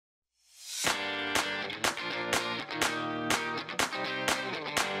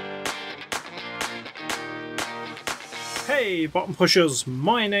Hey bottom pushers,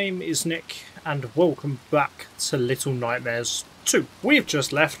 my name is Nick and welcome back to Little Nightmares 2. We've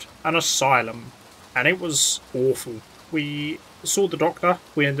just left an asylum and it was awful. We saw the doctor,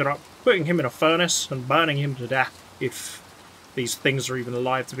 we ended up putting him in a furnace and burning him to death, if these things are even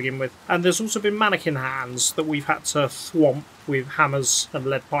alive to begin with. And there's also been mannequin hands that we've had to thwomp with hammers and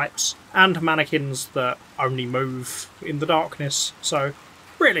lead pipes, and mannequins that only move in the darkness. So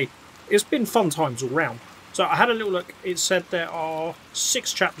really, it's been fun times all round. So I had a little look, it said there are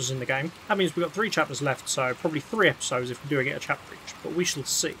 6 chapters in the game. That means we've got 3 chapters left, so probably 3 episodes if we do get a chapter each, but we shall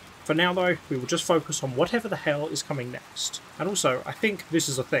see. For now though, we will just focus on whatever the hell is coming next. And also, I think this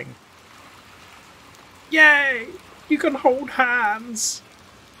is a thing. Yay! You can hold hands!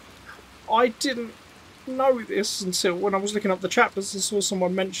 I didn't know this until when I was looking up the chapters and saw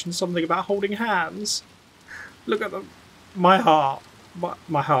someone mention something about holding hands. Look at them. My heart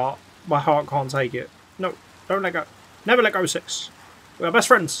can't take it. No, don't let go. Never let go, 6. We are best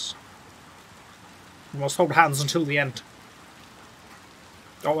friends. We must hold hands until the end.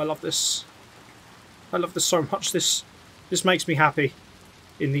 Oh, I love this. I love this so much. This makes me happy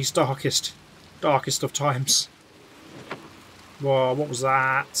in these darkest of times. Whoa, what was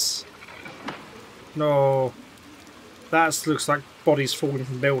that? No. That looks like bodies falling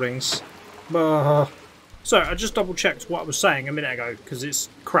from buildings. So, I just double checked what I was saying a minute ago, because it's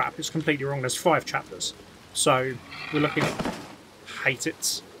crap, it's completely wrong. There's 5 chapters. So, we're looking at... hate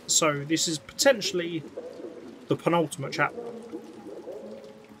it. So, this is potentially the penultimate chapter.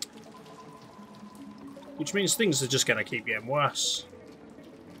 Which means things are just going to keep getting worse.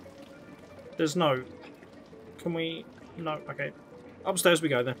 There's no... Can we... No, okay. Upstairs we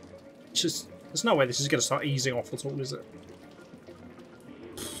go then. Just... There's no way this is going to start easing off at all, is it?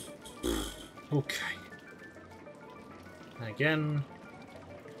 Okay. And again,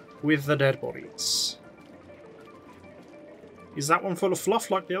 with the dead bodies. Is that one full of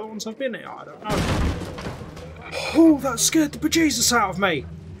fluff like the other ones have been? I don't know. Oh, that scared the bejesus out of me!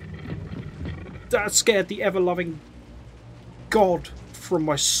 That scared the ever-loving God from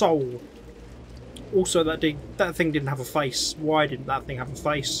my soul. Also, that thing didn't have a face. Why didn't that thing have a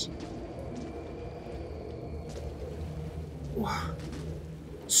face?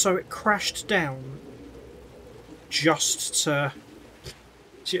 So it crashed down just to...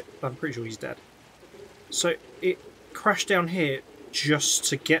 I'm pretty sure he's dead. So it crashed down here just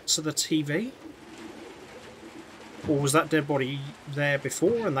to get to the TV? Or was that dead body there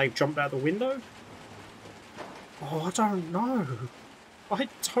before and they've jumped out the window? Oh, I don't know. I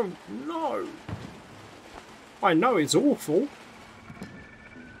don't know. I know it's awful.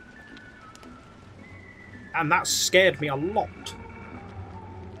 And that scared me a lot.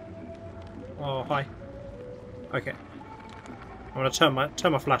 Oh, hi. Okay. I'm gonna turn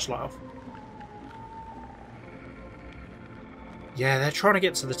my flashlight off. Yeah, they're trying to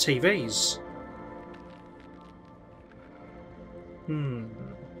get to the TVs.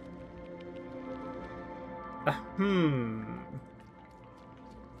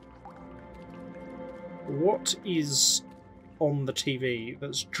 What is on the TV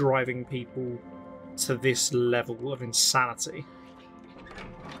that's driving people to this level of insanity?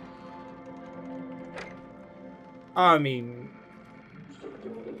 I mean,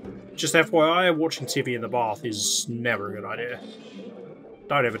 just FYI, watching TV in the bath is never a good idea.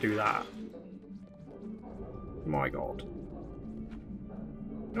 Don't ever do that. My god.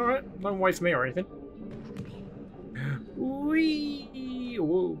 Alright, don't wait for me or anything. Whee!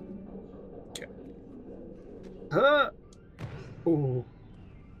 Whoa. Okay. Oh.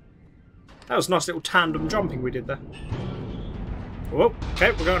 That was a nice little tandem jumping we did there. Whoa,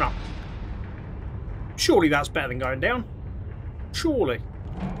 okay, we're going up. Surely that's better than going down. Surely.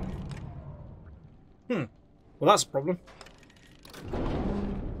 Well, that's a problem.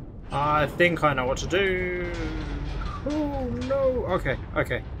 I think I know what to do. Oh, no. Okay,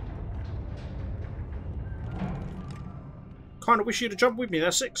 okay. Kind of wish you'd have jumped with me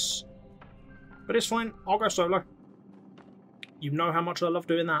there, 6. But it's fine. I'll go solo. You know how much I love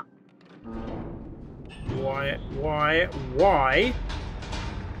doing that. Why?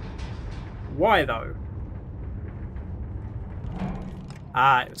 Why, though?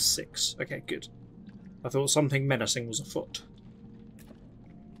 Ah, it was 6. Okay, good. I thought something menacing was afoot.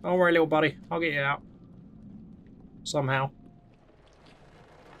 Don't worry, little buddy. I'll get you out. Somehow.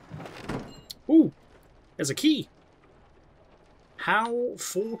 Ooh! There's a key! How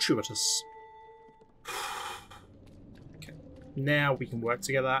fortuitous. Okay. Now we can work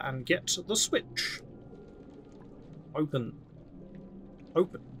together and get the switch. Open.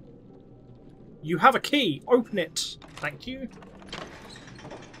 Open. You have a key! Open it! Thank you.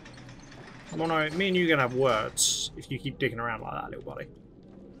 Mono, me and you are going to have words. if you keep digging around like that, little buddy.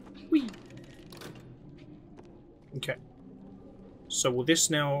 Whee! Okay. So will this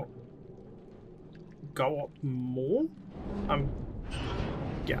now go up more?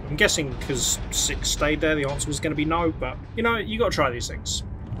 Yeah, I'm guessing because 6 stayed there, the answer was going to be no, but, you know, you got to try these things.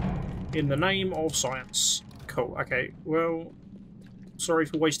 In the name of science. Cool, okay, well, sorry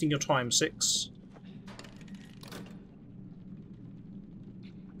for wasting your time, 6.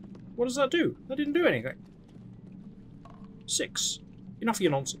 What does that do? That didn't do anything. 6. Enough of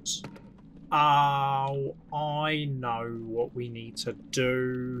your nonsense. Oh, I know what we need to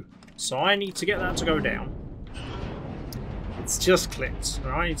do. So I need to get that to go down. It's just clicked.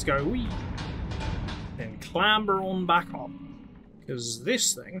 And I need to go wee. Then clamber on back up. Because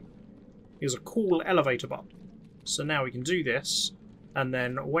this thing is a cool elevator button. So now we can do this. And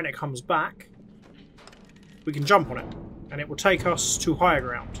then when it comes back, we can jump on it. And it will take us to higher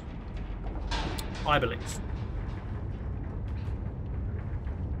ground. I believe.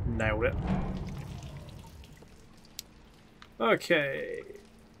 Nailed it. Okay.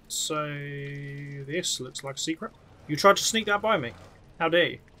 So this looks like a secret. You tried to sneak that by me. How dare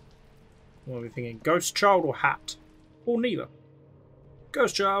you? What are we thinking? Ghost child or hat? Or neither.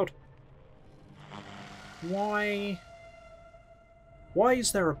 Ghost child. Why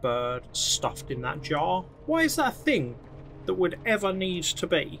is there a bird stuffed in that jar? Why is that a thing that would ever need to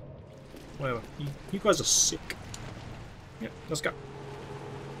be? Whatever. You guys are sick. Yep, let's go.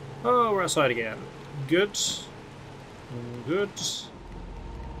 Oh, we're outside again. Good. Good.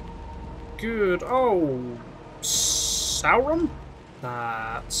 Good. Oh, Sauron?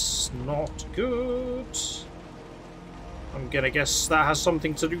 That's not good. I'm gonna guess that has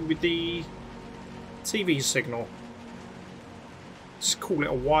something to do with the TV signal. Let's call it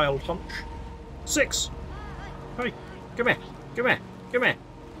a wild hunch. 6. Hey, come here. Come here. Come here.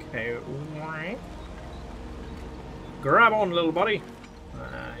 Okay. Grab on, little buddy.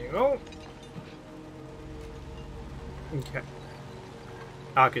 There you go. Okay.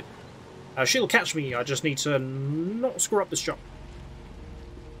 Ah, good. She'll catch me. I just need to not screw up this jump.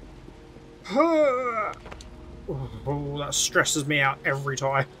 Oh, that stresses me out every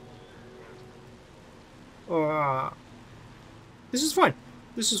time. This is fine.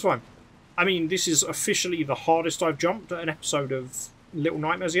 This is fine. I mean, this is officially the hardest I've jumped at an episode of Little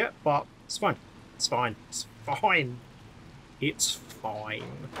Nightmares yet, but it's fine. It's fine. It's fine. It's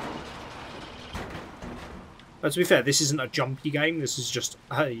fine. But to be fair, this isn't a jumpy game. This is just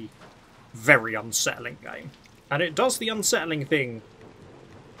a very unsettling game. And it does the unsettling thing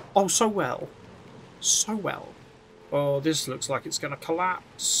oh so well. So well. Oh, this looks like it's going to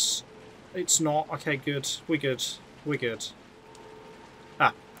collapse. It's not. Okay, good. We're good. We're good.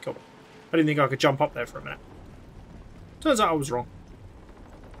 Ah, cool. I didn't think I could jump up there for a minute. Turns out I was wrong.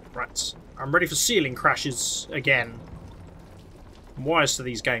 Right. I'm ready for ceiling crashes again. I'm wise to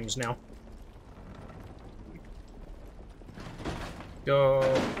these games now. Go.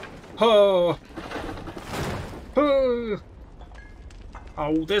 Oh. Oh.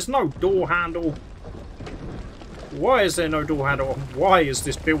 Oh, there's no door handle. Why is there no door handle? Why is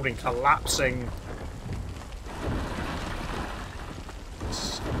this building collapsing?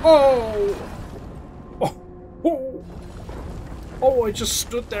 Oh! Oh! Oh! Oh, I just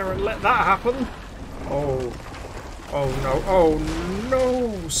stood there and let that happen. Oh. Oh no. Oh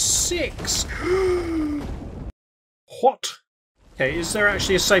no. 6. What? Okay, is there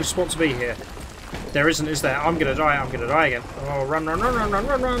actually a safe spot to be here? There isn't, is there? I'm gonna die. I'm gonna die again. Oh, run, run, run, run, run,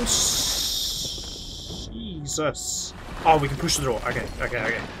 run, run. Jesus. Oh, we can push the door. Okay, okay,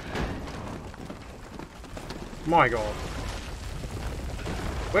 okay. My god.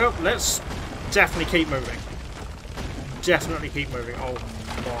 Well, let's definitely keep moving. Definitely keep moving. Oh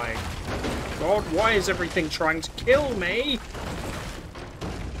my god, why is everything trying to kill me?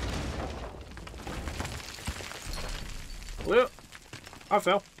 Well, I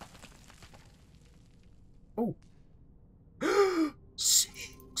fell. Oh.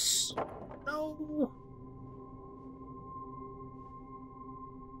 6. No.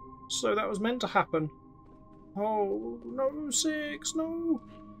 So that was meant to happen. Oh, no, 6, no.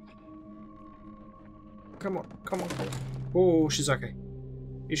 Come on, come on, come on. Oh, she's okay.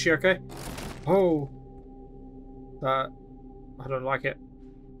 Is she okay? Oh. I don't like it.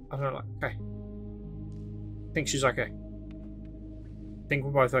 I don't like it. Okay. I think she's okay. I think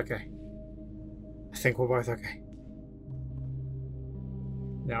we're both okay. I think we're both okay.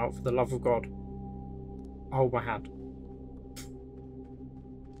 Now, for the love of God, hold my hand.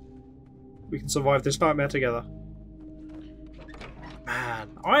 We can survive this nightmare together. Man,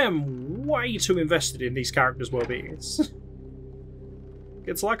 I am way too invested in these characters' well-beings.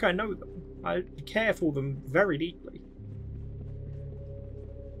 It's like I know them. I care for them very deeply.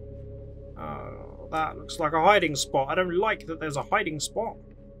 That looks like a hiding spot. I don't like that there's a hiding spot.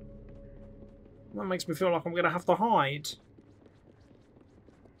 That makes me feel like I'm going to have to hide.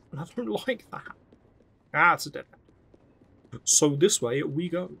 And I don't like that. Ah, it's a dead end. So this way we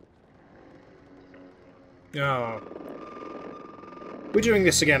go. Oh. We're doing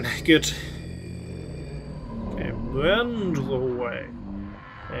this again. Good. Okay, bend the hallway.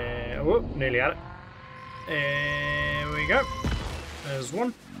 Whoop, nearly at it. There we go. There's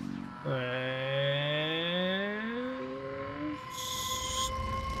one.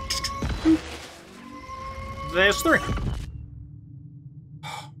 There's three.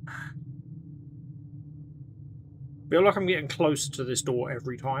 Feel like I'm getting closer to this door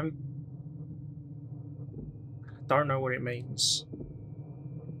every time. Don't know what it means.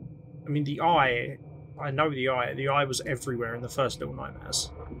 I mean, the eye. I know the eye. The eye was everywhere in the first Little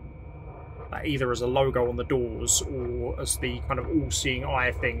Nightmares. Like either as a logo on the doors or as the kind of all-seeing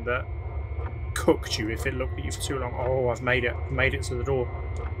eye thing that cooked you if it looked at you for too long. Oh, I've made it. I've made it to the door.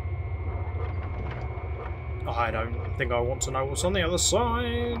 I don't think I want to know what's on the other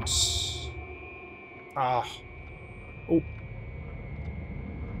side. Ah. Oh.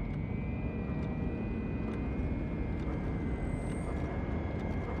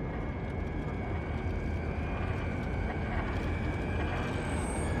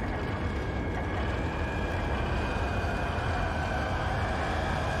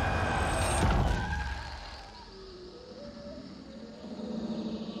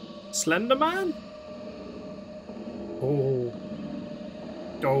 Slender Man? Oh.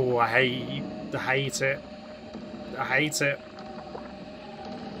 Oh, I hate it. I hate it.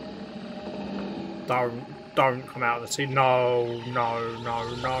 Don't come out of the TV. No, no,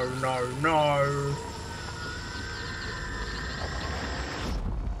 no, no, no, no.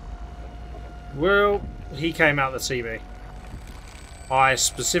 Well, he came out of the TV. I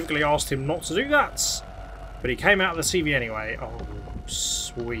specifically asked him not to do that, but he came out of the TV anyway. Oh,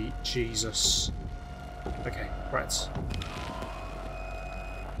 sweet Jesus. Okay, right.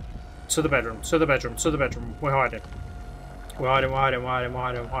 To the bedroom, to the bedroom, to the bedroom. We're hiding. We're hiding, we're hiding, we're hiding, we're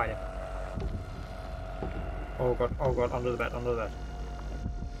hiding, we're hiding. Oh god, under the bed, under the bed.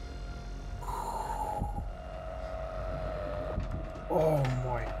 Oh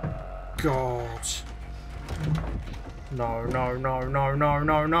my god. No, no, no, no, no,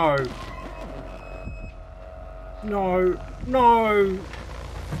 no, no. No, no.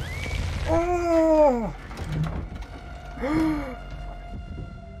 Oh!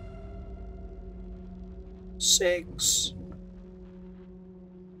 6.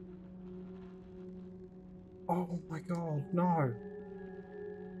 Oh my god, no.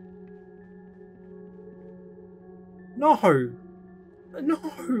 No!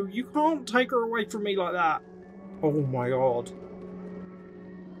 No! You can't take her away from me like that. Oh my god.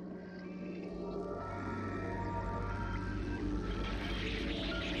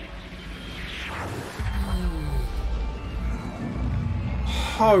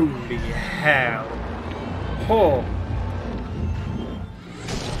 Holy hell. Oh.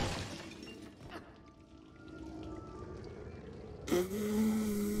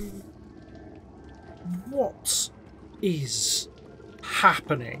 What is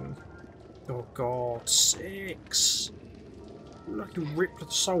happening? Oh god, 6. Like to rip the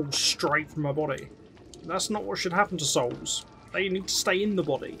soul straight from my body. That's not what should happen to souls. They need to stay in the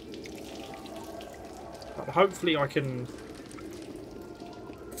body. But hopefully I can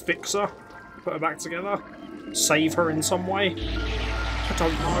fix her, put her back together, save her in some way. I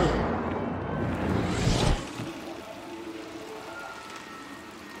don't know.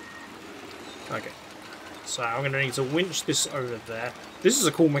 Okay. So I'm going to need to winch this over there. This is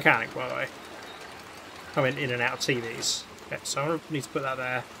a cool mechanic, by the way. Coming in and out of TVs. Okay, so I'm going to need to put that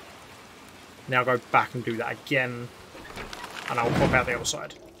there. Now go back and do that again. And I'll pop out the other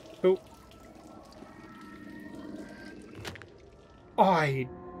side. Cool. I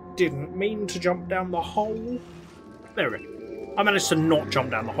didn't mean to jump down the hole. There we go. I managed to not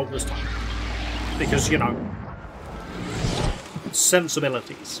jump down the hole this time. Because, you know,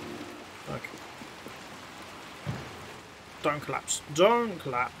 sensibilities. Okay. Don't collapse. Don't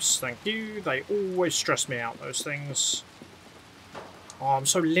collapse. Thank you. They always stress me out, those things. Oh, I'm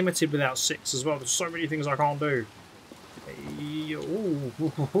so limited without 6 as well. There's so many things I can't do.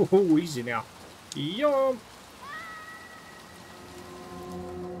 Ooh, easy now. Yup.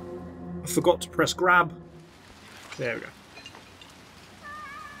 I forgot to press grab. There we go.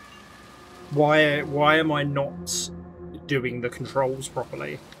 Why am I not doing the controls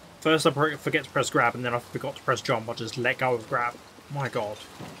properly? First I forget to press grab and then I forgot to press jump. I just let go of grab. My god.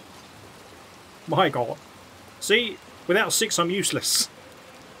 My god. See? Without 6 I'm useless.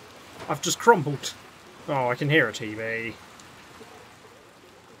 I've just crumbled. Oh, I can hear a TV.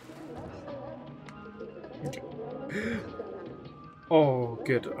 Okay. Oh,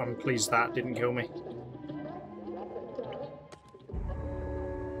 good. I'm pleased that didn't kill me.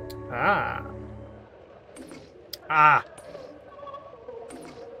 Ah. Ah.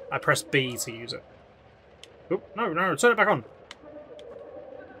 I pressed B to use it. Oh, no, no, turn it back on.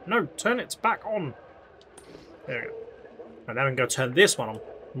 No, turn it back on. There we go. And then we can go turn this one on, and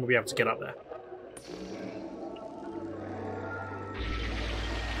we'll be able to get up there.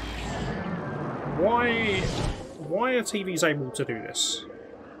 Why are TVs able to do this?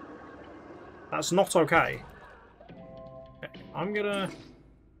 That's not okay. I'm gonna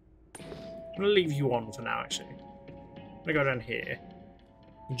leave you on for now, actually. I'm gonna go down here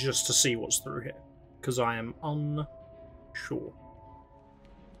just to see what's through here, because I am unsure.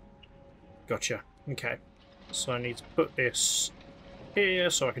 Gotcha. Okay. So I need to put this here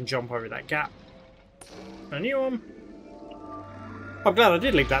so I can jump over that gap. A new one. I'm glad I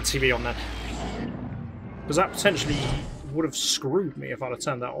did leave that TV on then, because that potentially would have screwed me if I'd have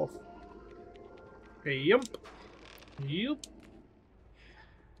turned that off. Yup. Yup.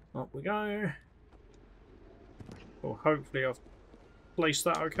 Up we go. Well, hopefully I've placed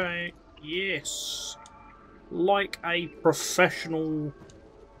that okay. Yes. Like a professional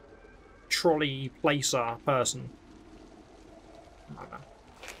trolley placer person.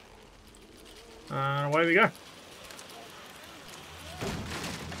 Away we go.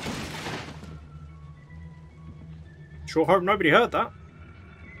 Sure hope nobody heard that.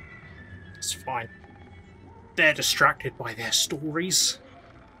 It's fine. They're distracted by their stories.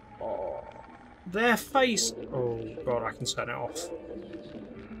 Oh, their face. Oh god, I can turn it off.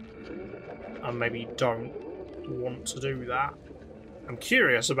 I maybe don't want to do that. I'm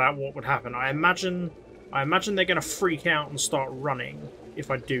curious about what would happen. I imagine they're going to freak out and start running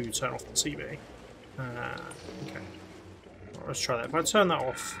if I do turn off the TV. Okay. Right, let's try that. If I turn that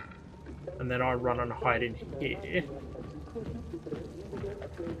off, and then I run and hide in here.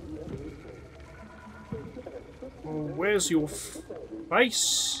 Oh, where's your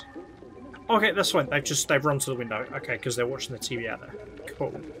face? Okay, that's fine. They've run to the window. Okay, because they're watching the TV out there.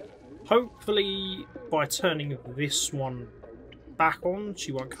 Cool. Hopefully, by turning this one back on,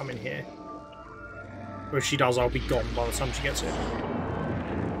 she won't come in here. Or if she does, I'll be gone by the time she gets here.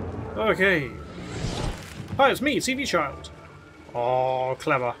 Okay. Hi, it's me, TV Child. Oh,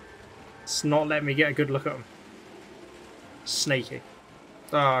 clever. It's not letting me get a good look at them. Sneaky.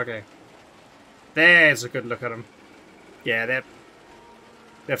 Oh, okay. There's a good look at them. Yeah,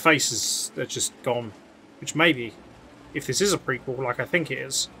 their faces, they're just gone. Which maybe, if this is a prequel, like I think it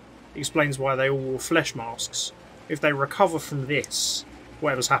is, explains why they all wore flesh masks. If they recover from this,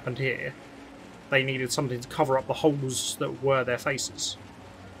 whatever's happened here, they needed something to cover up the holes that were their faces.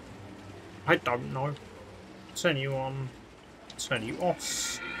 I don't know. Turn you on. Turn you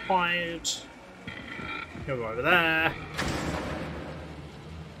off. Hide. You'll go over there.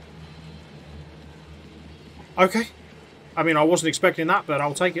 Okay. I mean, I wasn't expecting that, but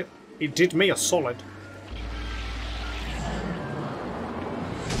I'll take it. It did me a solid.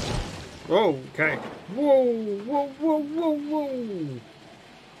 Oh, okay. Whoa, whoa, whoa, whoa, whoa.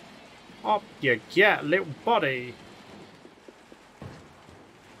 Up you get, little buddy.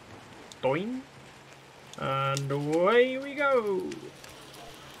 Doing. And away we go.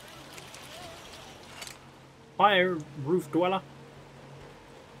 Hi, roof dweller.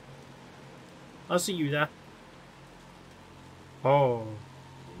 I see you there. Oh.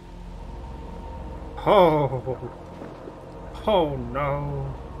 Oh. Oh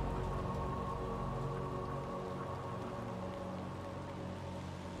no.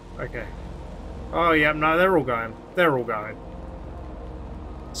 Okay. Oh yeah, no, they're all going. They're all going.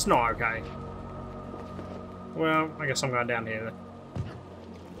 It's not okay. Well, I guess I'm going down here then.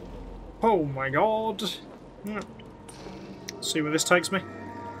 Oh my god. See where this takes me.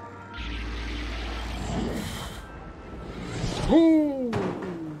 Ooh.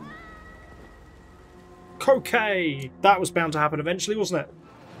 Okay. That was bound to happen eventually, wasn't it?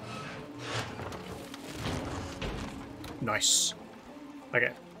 Nice.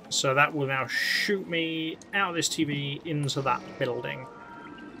 Okay. So that will now shoot me out of this TV into that building.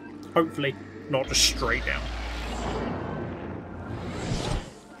 Hopefully, not just straight down.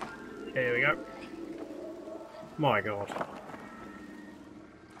 Here we go. My god.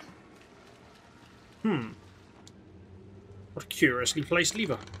 What a curiously placed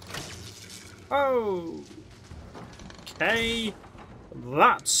lever. Oh! Okay.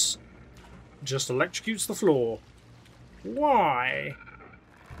 That just electrocutes the floor. Why?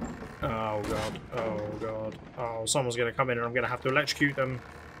 Oh god, oh god. Oh, someone's gonna come in and I'm gonna have to electrocute them.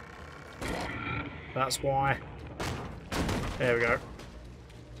 That's why. There we go.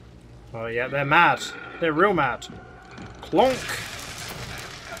 Oh yeah, they're mad. They're real mad. Clonk!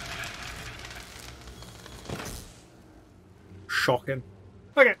 Shocking.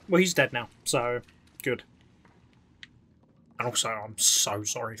 Okay, well he's dead now, so good. And also, I'm so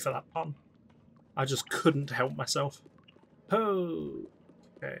sorry for that pun. I just couldn't help myself. Oh,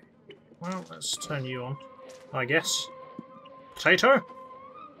 okay. Well, let's turn you on, I guess. Potato?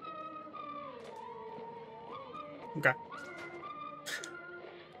 Okay.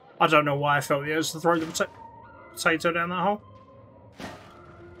 I don't know why I felt the urge to throw the potato down that hole.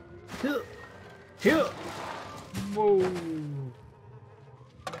 Here. Here. Whoa.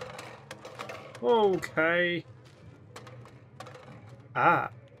 Okay. Ah.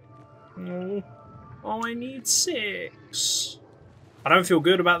 Oh, I need 6. I don't feel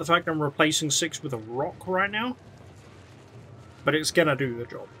good about the fact I'm replacing 6 with a rock right now. But it's gonna do the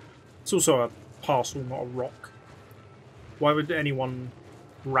job. It's also a parcel, not a rock. Why would anyone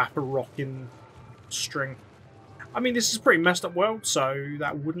wrap a rock in string? I mean, this is a pretty messed up world, so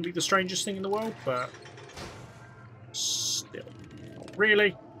that wouldn't be the strangest thing in the world, but still. Not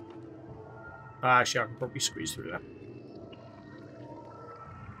really. Actually, I can probably squeeze through that.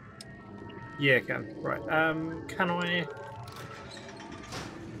 Yeah, I can. Right, can I...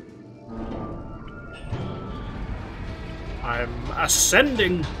 I'm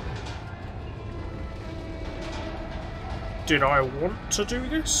ascending! Did I want to do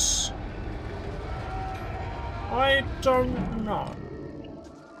this? I don't know.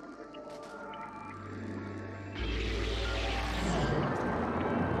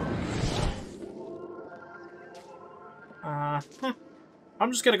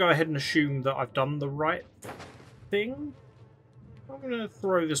 I'm just going to go ahead and assume that I've done the right thing. I'm going to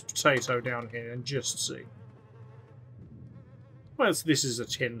throw this potato down here and just see. Well, this is a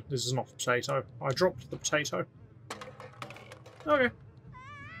tin. This is not a potato. I dropped the potato. Okay.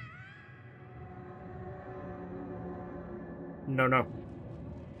 No, no.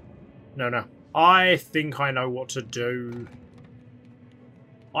 No, no. I think I know what to do.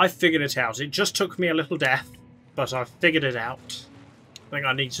 I figured it out. It just took me a little death, but I figured it out. I think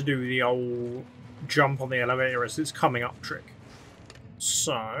I need to do the old jump on the elevator as it's coming up trick.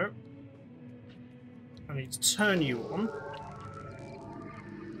 So, I need to turn you on.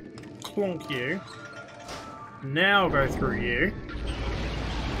 Clonk you. Now go through you.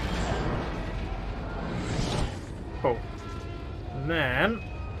 Cool. And then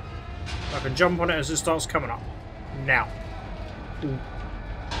I can jump on it as it starts coming up. Now. Ooh.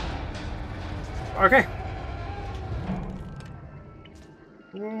 Okay.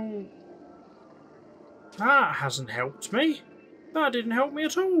 Well, that hasn't helped me. That didn't help me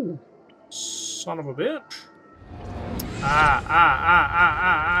at all. Son of a bitch.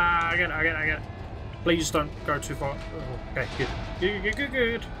 I get it. Please don't go too far. Oh, okay,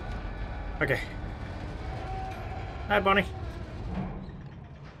 good. Okay. Hi, Bonnie.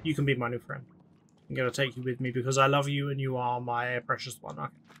 You can be my new friend. I'm gonna take you with me because I love you and you are my precious one.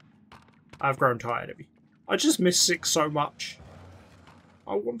 Okay. I've grown tired of you. I just miss 6 so much.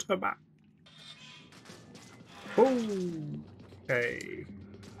 I want her back. Okay.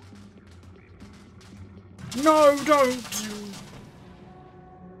 No, don't!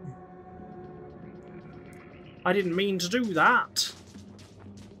 I didn't mean to do that.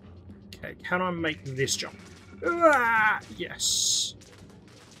 Okay, can I make this jump? Yes.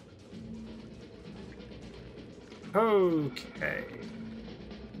 Okay.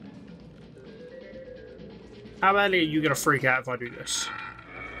 How badly are you going to freak out if I do this?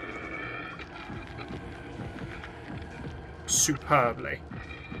 Superbly.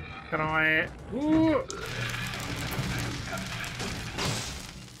 Can I... Ooh.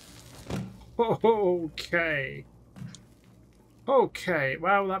 Okay. Okay,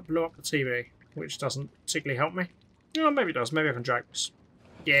 well that blew up the TV, which doesn't particularly help me. Oh, maybe it does. Maybe I can drag this.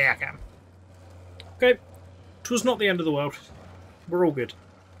 Yeah, I can. Okay. It was not the end of the world. We're all good.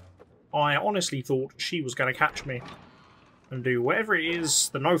 I honestly thought she was going to catch me and do whatever it is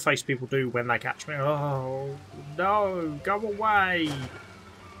the no-face people do when they catch me. Oh, no, go away.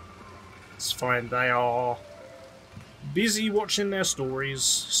 It's fine, they are busy watching their stories,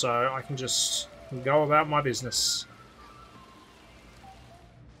 so I can just go about my business.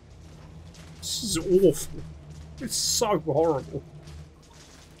 This is awful. It's so horrible.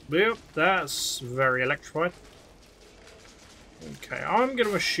 Yep, that's very electrified. Okay, I'm going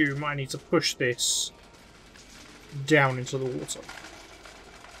to assume I need to push this down into the water.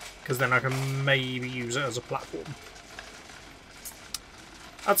 Because then I can maybe use it as a platform.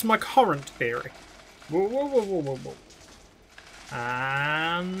 That's my current theory. Whoa, whoa, whoa, whoa, whoa, whoa.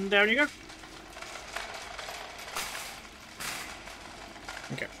 And down you go.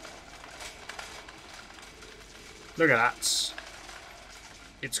 Okay. Look at that.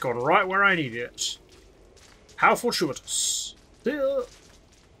 It's gone right where I need it. How fortuitous.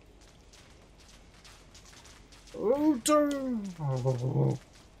 Oh, don't. Oh.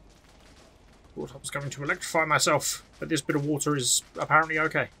 Thought I was going to electrify myself, but this bit of water is apparently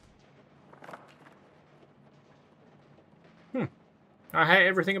okay. I hate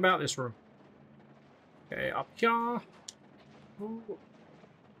everything about this room. Okay, up here. Ooh.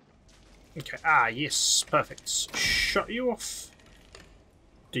 Okay, yes, perfect. Shut you off.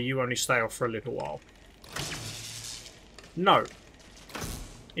 Do you only stay off for a little while? No.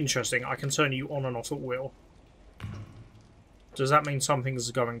 Interesting, I can turn you on and off at will. Does that mean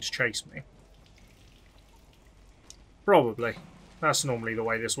something's going to chase me? Probably. That's normally the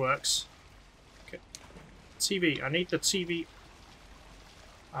way this works. Okay. TV, I need the TV.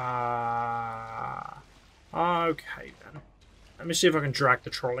 Okay then. Let me see if I can drag the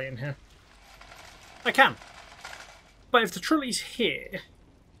trolley in here. I can. But if the trolley's here,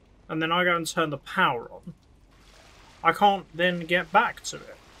 and then I go and turn the power on, I can't then get back to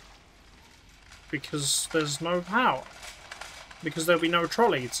it. Because there's no power. Because there'll be no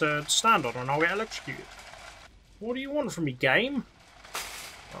trolley to stand on and I'll get electrocuted. What do you want from me, game?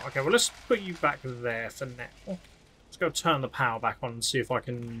 Okay, well let's put you back there for now. Let's go turn the power back on and see if I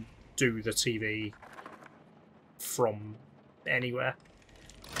can do the TV from anywhere.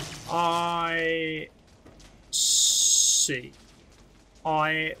 I see.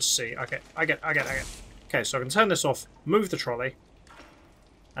 Okay, I get it. Okay, so I can turn this off, move the trolley,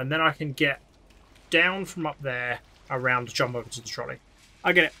 and then I can get down from up there around to jump over to the trolley.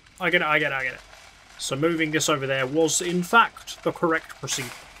 I get it. So moving this over there was, in fact, the correct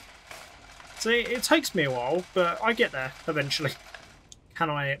procedure. See, it takes me a while, but I get there eventually. Can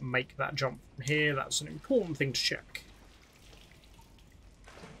I make that jump from here? That's an important thing to check.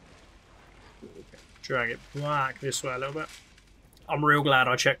 Drag it back this way a little bit. I'm real glad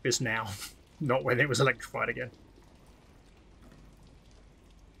I checked this now, not when it was electrified again.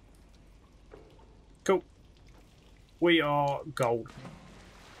 Cool. We are golden.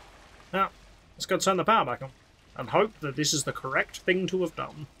 Now, let's go turn the power back on and hope that this is the correct thing to have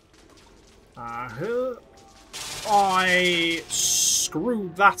done. I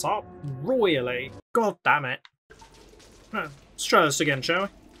screwed that up royally. God damn it. Let's try this again, shall we?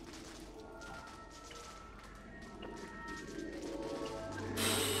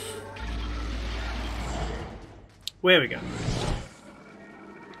 There we go.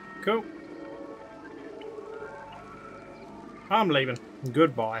 Cool. I'm leaving.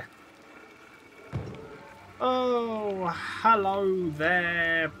 Goodbye. Oh, hello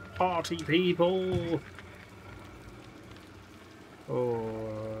there, party people.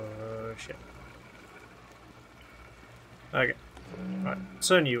 Oh, shit. Okay. Right,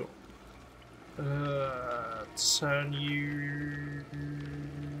 turn you. Turn you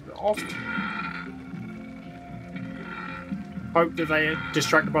off. Hope that they are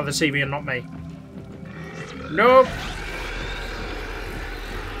distracted by the TV and not me. Nope.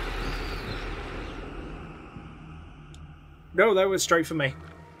 No, that was straight for me.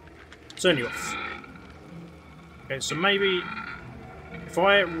 Turn you off. Okay, so maybe if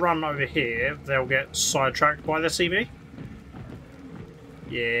I run over here, they'll get sidetracked by the TV.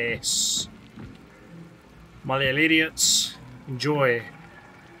 Yes. My little idiots. Enjoy.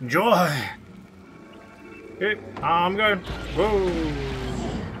 Enjoy! Okay, I'm going. Whoa!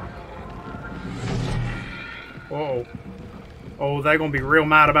 Uh-oh. Oh, they're gonna be real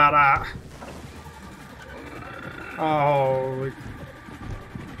mad about that. Oh,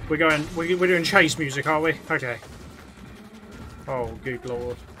 we're doing chase music, are we? Okay. Oh, good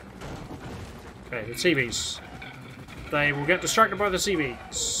lord. Okay, the TVs. They will get distracted by the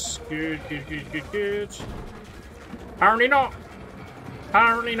TVs. Good. Apparently not.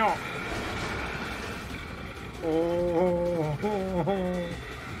 Apparently not. Oh.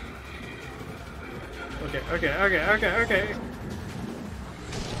 Okay.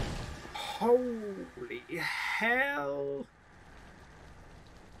 Holy hell.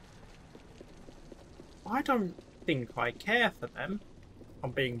 I don't think I care for them, I'm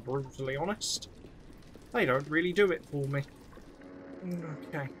being brutally honest. They don't really do it for me.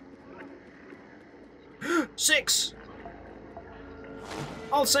 Okay. 6!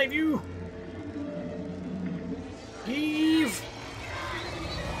 I'll save you! Heave!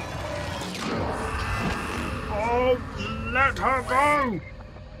 Oh, let her go!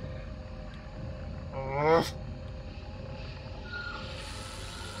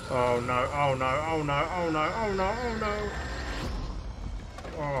 Oh no, oh no, oh no, oh no, oh no.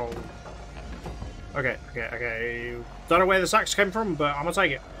 Oh. Okay, okay, okay. Don't know where this axe came from, but I'm gonna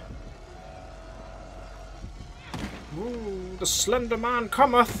take it. Ooh, the Slender Man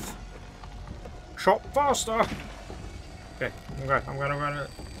cometh. Chop faster. Okay, I'm gonna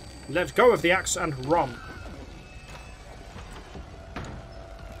let go of the axe and run.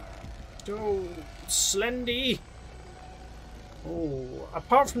 Oh, Slendy. Oh,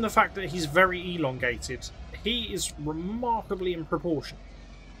 apart from the fact that he's very elongated, he is remarkably in proportion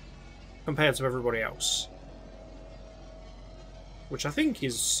compared to everybody else. Which I think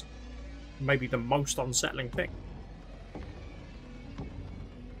is maybe the most unsettling thing.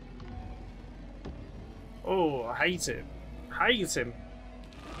 Oh, I hate him. Hate him.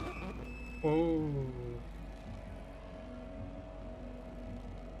 Oh.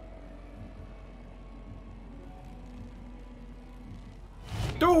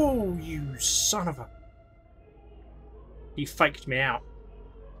 Oh, you son of a... He faked me out.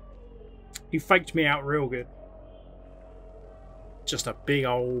 He faked me out real good. Just a big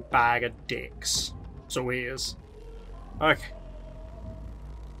old bag of dicks. So he is. Okay.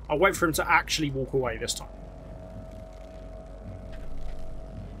 I'll wait for him to actually walk away this time.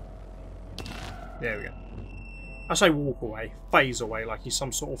 There we go. I say walk away, phase away like he's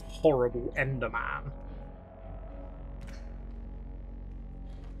some sort of horrible Enderman.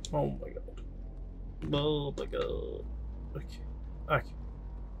 Oh my god. Oh my god. Okay. Okay.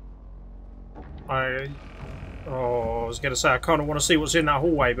 I was going to say I kind of want to see what's in that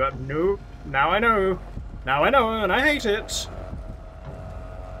hallway, but nope. Now I know. Now I know, and I hate it.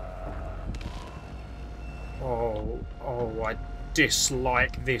 Oh, I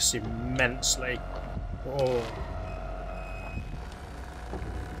dislike this immensely. Oh.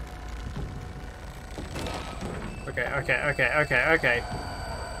 Okay.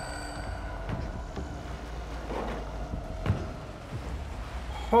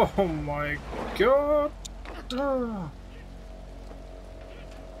 Oh my god.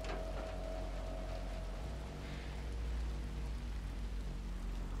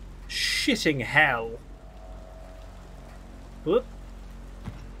 Shitting hell. Whoop.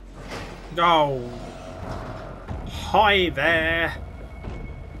 Oh. Hi there.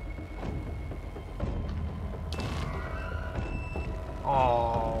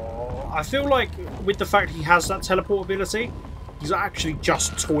 Oh, I feel like with the fact he has that teleport ability, he's actually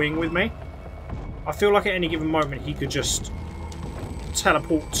just toying with me. I feel like at any given moment he could just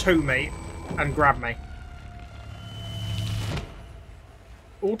teleport to me and grab me.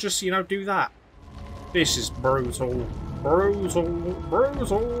 Or just, you know, do that. This is brutal. Brutal.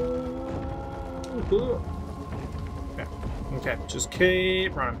 Okay, just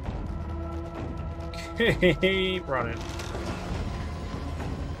keep running. Keep running.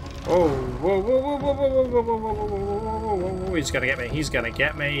 Oh, whoa. He's gonna get me. He's gonna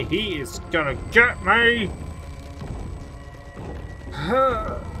get me. He is gonna get me.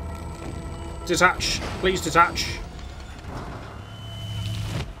 Detach. Please detach.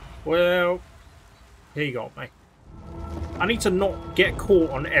 Well, he got me. I need to not get caught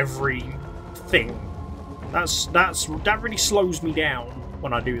on every thing. That really slows me down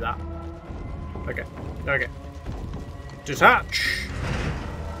when I do that. Okay. Detach.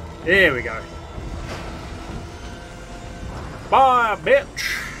 There we go. Bye,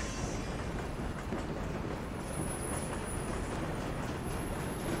 bitch.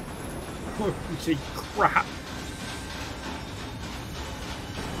 Holy crap.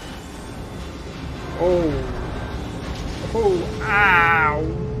 Oh, ow.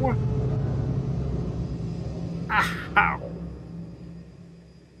 Ow.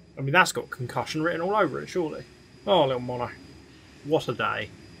 I mean, that's got concussion written all over it, surely. Oh, little mono. What a day.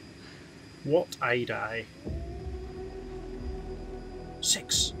 What a day.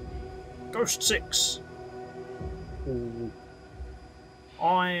 6. Ghost 6. Ooh.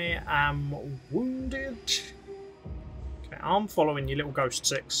 I am wounded. Okay, I'm following you, little Ghost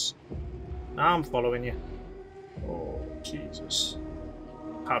 6. I'm following you. Oh, Jesus.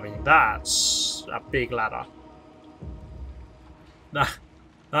 I mean, that's a big ladder. That,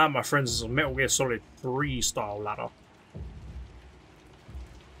 my friends, is a Metal Gear Solid 3 style ladder.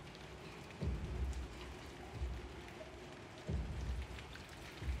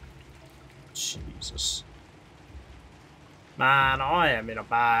 Jesus. Man, I am in a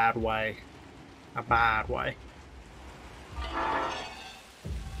bad way. A bad way.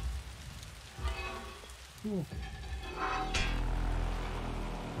 Ooh.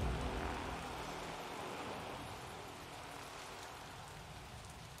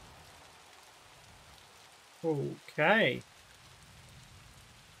 Okay.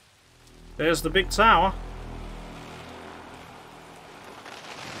 There's the big tower.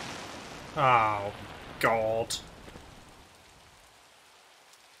 Oh, God.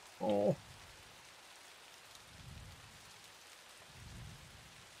 Oh.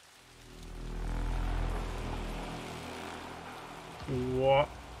 What?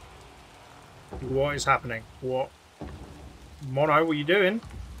 What is happening? What? Mono, what are you doing?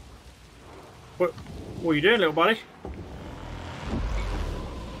 What are you doing, little buddy?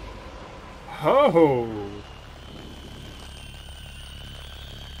 Oh!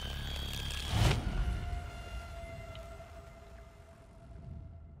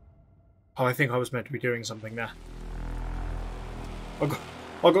 Oh, I think I was meant to be doing something there.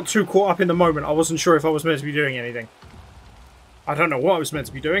 I got too caught up in the moment. I wasn't sure if I was meant to be doing anything. I don't know what I was meant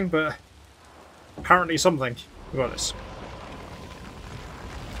to be doing, but apparently something. We got this.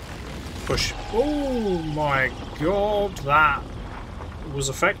 Push. Oh my god, that was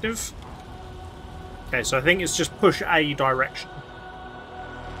effective. Okay, so I think it's just push a direction.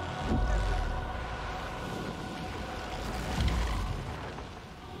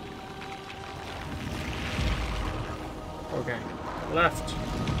 Okay, left,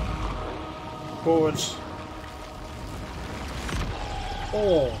 forward.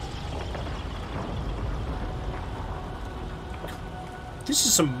 Oh. This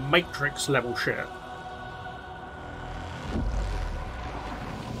is some Matrix level shit.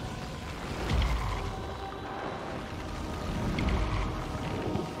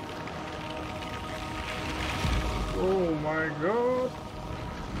 Oh my god.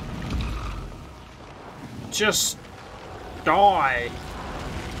 Just die.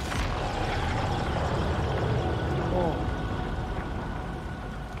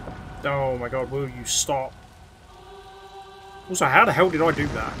 Oh my god, will you stop? Also, how the hell did I do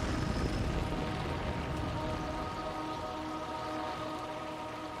that?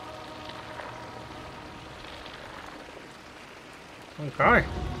 Okay.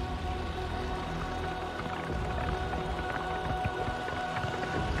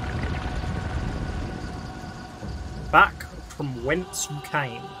 Back from whence you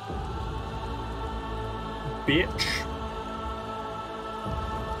came. Bitch.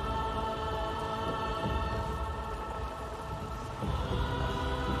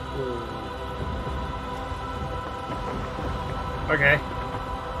 Okay,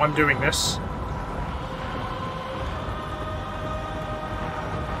 I'm doing this.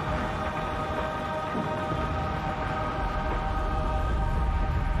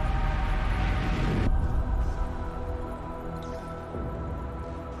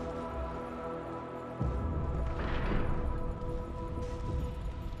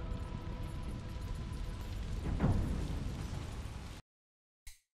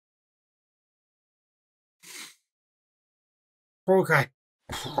 Okay.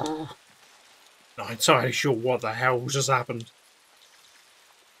 Not entirely sure what the hell just happened.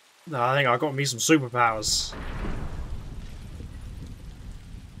 No, I think I got me some superpowers.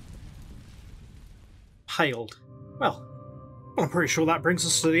 Hailed. Well, I'm pretty sure that brings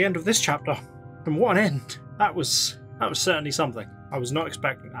us to the end of this chapter. And what an end! That was certainly something. I was not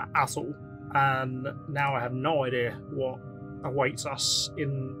expecting that at all. And now I have no idea what awaits us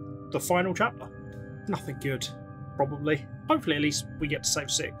in the final chapter. Nothing good. Probably. Hopefully at least we get to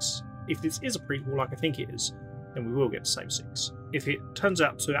save 6. If this is a prequel like I think it is, then we will get to save 6. If it turns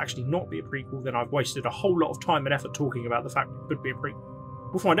out to actually not be a prequel, then I've wasted a whole lot of time and effort talking about the fact it could be a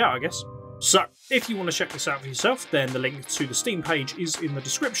prequel. We'll find out, I guess. So, if you want to check this out for yourself, then the link to the Steam page is in the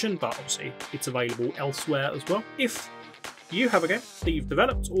description, but obviously it's available elsewhere as well. If you have a game that you've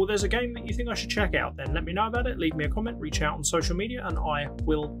developed, or there's a game that you think I should check out, then let me know about it, leave me a comment, reach out on social media, and I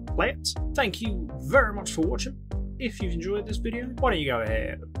will play it. Thank you very much for watching. If you've enjoyed this video, why don't you go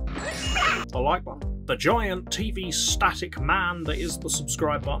ahead, the like button, the giant TV static man that is the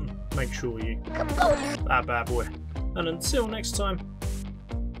subscribe button, make sure you that bad boy. And until next time,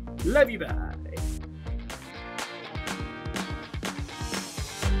 love you bad.